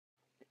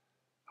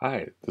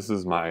Hi, this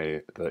is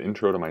the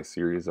intro to my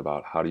series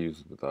about how to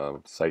use the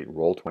site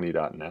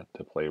Roll20.net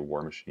to play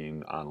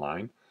Warmachine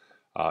online.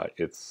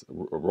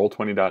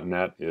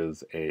 Roll20.net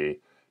is a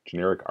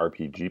generic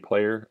RPG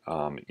player,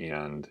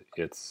 and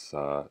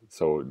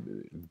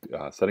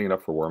setting it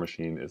up for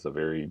Warmachine is a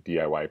very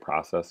DIY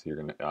process.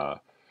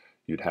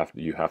 You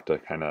have to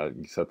kind of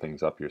set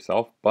things up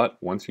yourself, but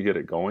once you get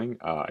it going,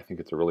 I think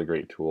it's a really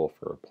great tool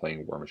for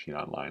playing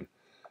Warmachine online.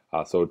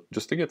 So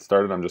just to get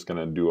started, I'm just going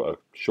to do a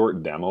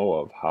short demo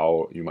of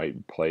how you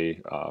might play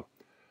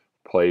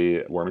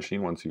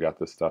Warmachine once you got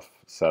this stuff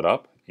set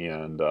up,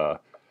 and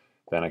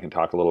then I can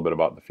talk a little bit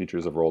about the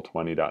features of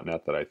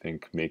Roll20.net that I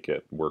think make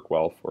it work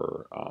well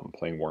for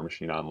playing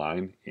Warmachine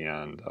online.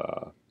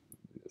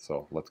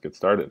 So let's get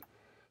started.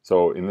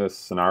 So in this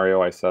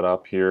scenario I set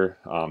up here,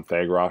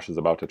 Thagrosh is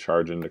about to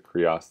charge into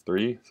Krios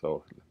 3,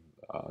 so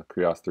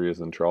Krios 3 is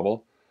in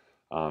trouble.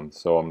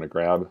 So I'm going to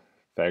grab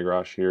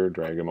Thagrosh here,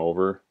 drag him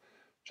over,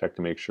 check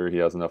to make sure he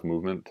has enough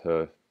movement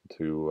to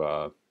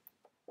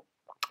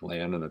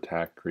land and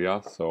attack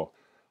Krios. So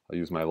I'll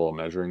use my little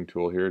measuring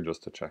tool here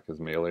just to check his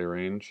melee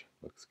range.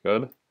 Looks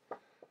good.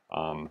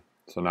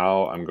 So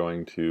now I'm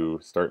going to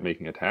start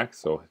making attacks.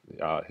 So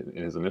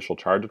in his initial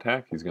charge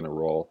attack, he's going to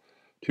roll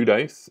 2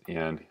 dice,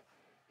 and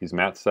he's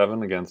mat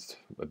 7 against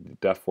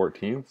def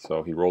 14,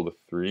 so he rolled a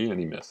 3 and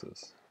he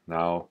misses.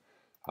 Now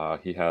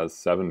he has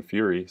 7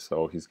 fury,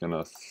 so he's going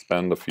to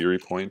spend a fury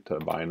point to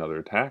buy another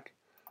attack.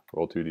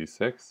 Roll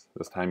 2d6.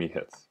 This time he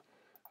hits.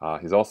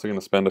 He's also going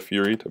to spend a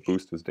fury to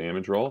boost his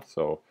damage roll,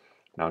 so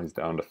now he's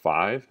down to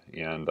 5,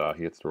 and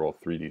he gets to roll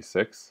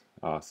 3d6.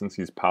 Since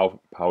he's POW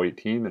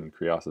 18 and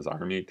Krios is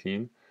Army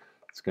 18,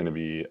 it's going to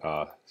be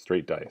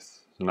straight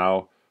dice. So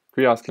now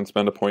Krios can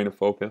spend a point of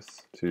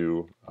focus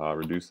to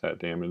reduce that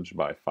damage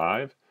by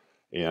 5,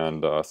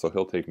 and so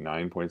he'll take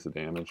 9 points of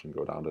damage and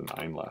go down to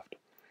 9 left.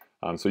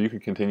 So you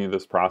could continue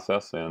this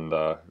process and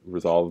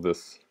resolve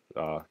this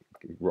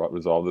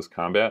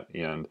combat.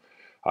 And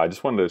I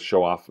just wanted to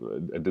show off,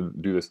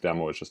 do this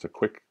demo. It's just a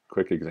quick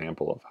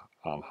example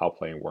of how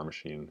playing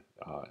Warmachine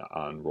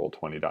on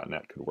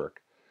Roll20.net could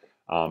work.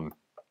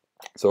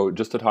 So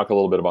just to talk a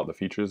little bit about the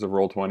features of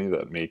Roll20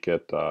 that make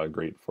it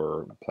great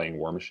for playing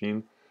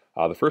Warmachine.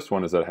 The first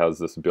one is that it has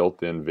this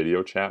built-in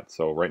video chat.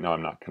 So right now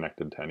I'm not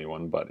connected to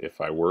anyone, but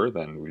if I were,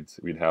 then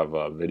we'd have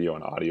a video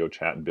and audio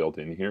chat built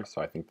in here. So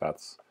I think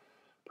that's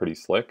pretty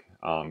slick.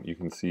 You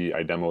can see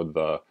I demoed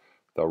the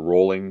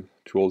rolling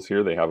tools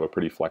here. They have a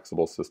pretty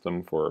flexible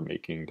system for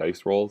making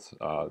dice rolls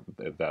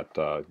that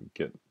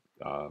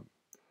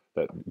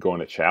go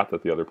in a chat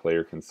that the other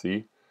player can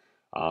see.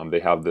 They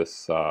have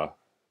this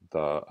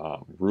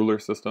ruler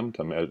system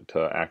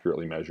to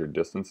accurately measure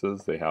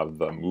distances. They have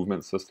the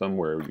movement system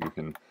where you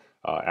can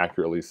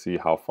accurately see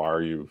how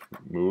far you've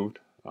moved,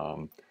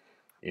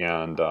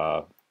 and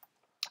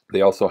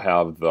they also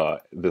have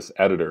this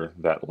editor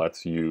that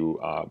lets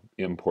you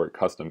import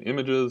custom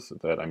images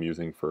that I'm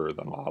using for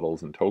the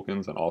models and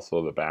tokens, and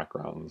also the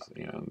backgrounds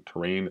and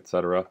terrain,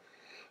 etc.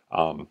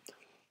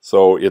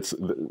 So it's,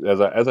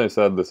 as I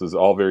said, this is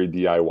all very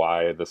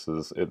DIY.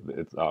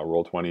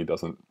 Roll20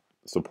 doesn't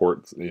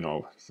support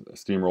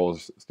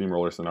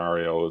steamroller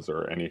scenarios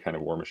or any kind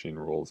of Warmachine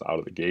rules out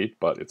of the gate,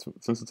 but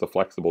since it's a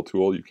flexible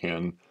tool, you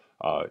can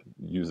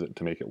use it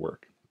to make it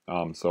work.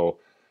 And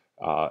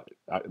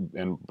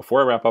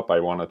before I wrap up, I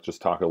want to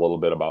just talk a little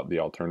bit about the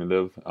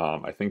alternative.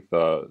 I think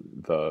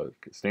the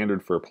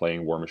standard for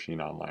playing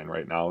Warmachine online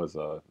right now is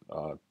a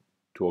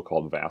tool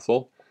called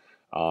Vassal,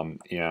 and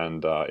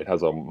it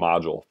has a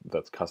module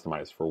that's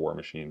customized for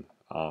Warmachine.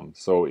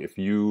 So if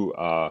you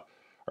are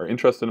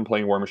interested in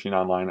playing Warmachine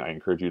online, I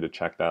encourage you to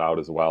check that out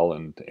as well,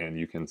 and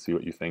you can see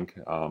what you think.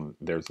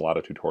 There's a lot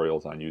of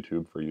tutorials on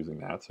YouTube for using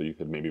that, so you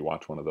could maybe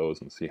watch one of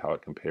those and see how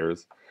it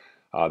compares.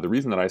 The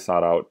reason that I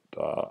sought out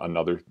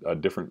a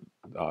different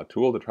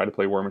tool to try to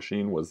play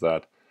Warmachine was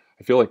that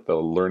I feel like the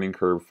learning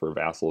curve for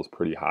Vassal is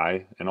pretty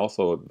high, and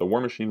also the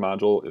Warmachine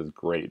module is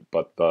great,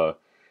 but but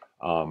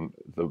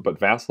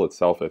Vassal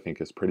itself I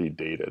think is pretty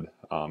dated.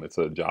 It's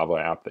a Java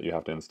app that you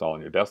have to install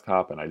on your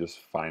desktop, and I just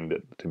find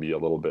it to be a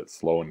little bit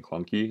slow and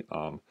clunky.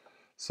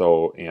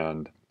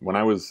 And when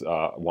I was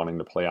wanting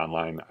to play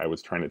online, I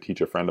was trying to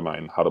teach a friend of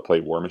mine how to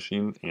play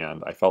Warmachine,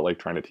 and I felt like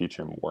trying to teach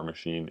him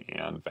Warmachine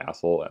and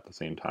Vassal at the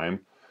same time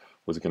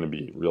was going to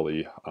be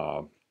really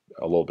a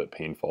little bit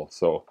painful.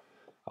 So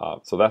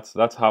that's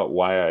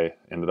why I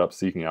ended up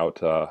seeking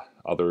out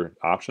other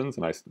options,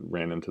 and I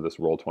ran into this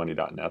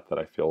Roll20.net that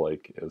I feel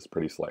like is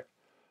pretty slick.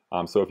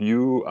 So if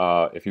you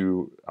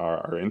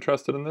are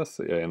interested in this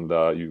and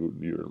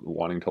you're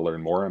wanting to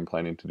learn more, I'm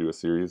planning to do a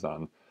series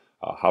on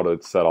how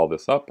to set all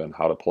this up and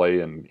how to play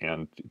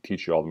and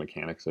teach you all the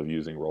mechanics of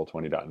using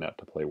Roll20.net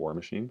to play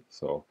Warmachine.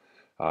 So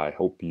I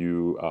hope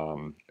you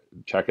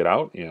check it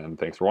out, and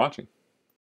thanks for watching.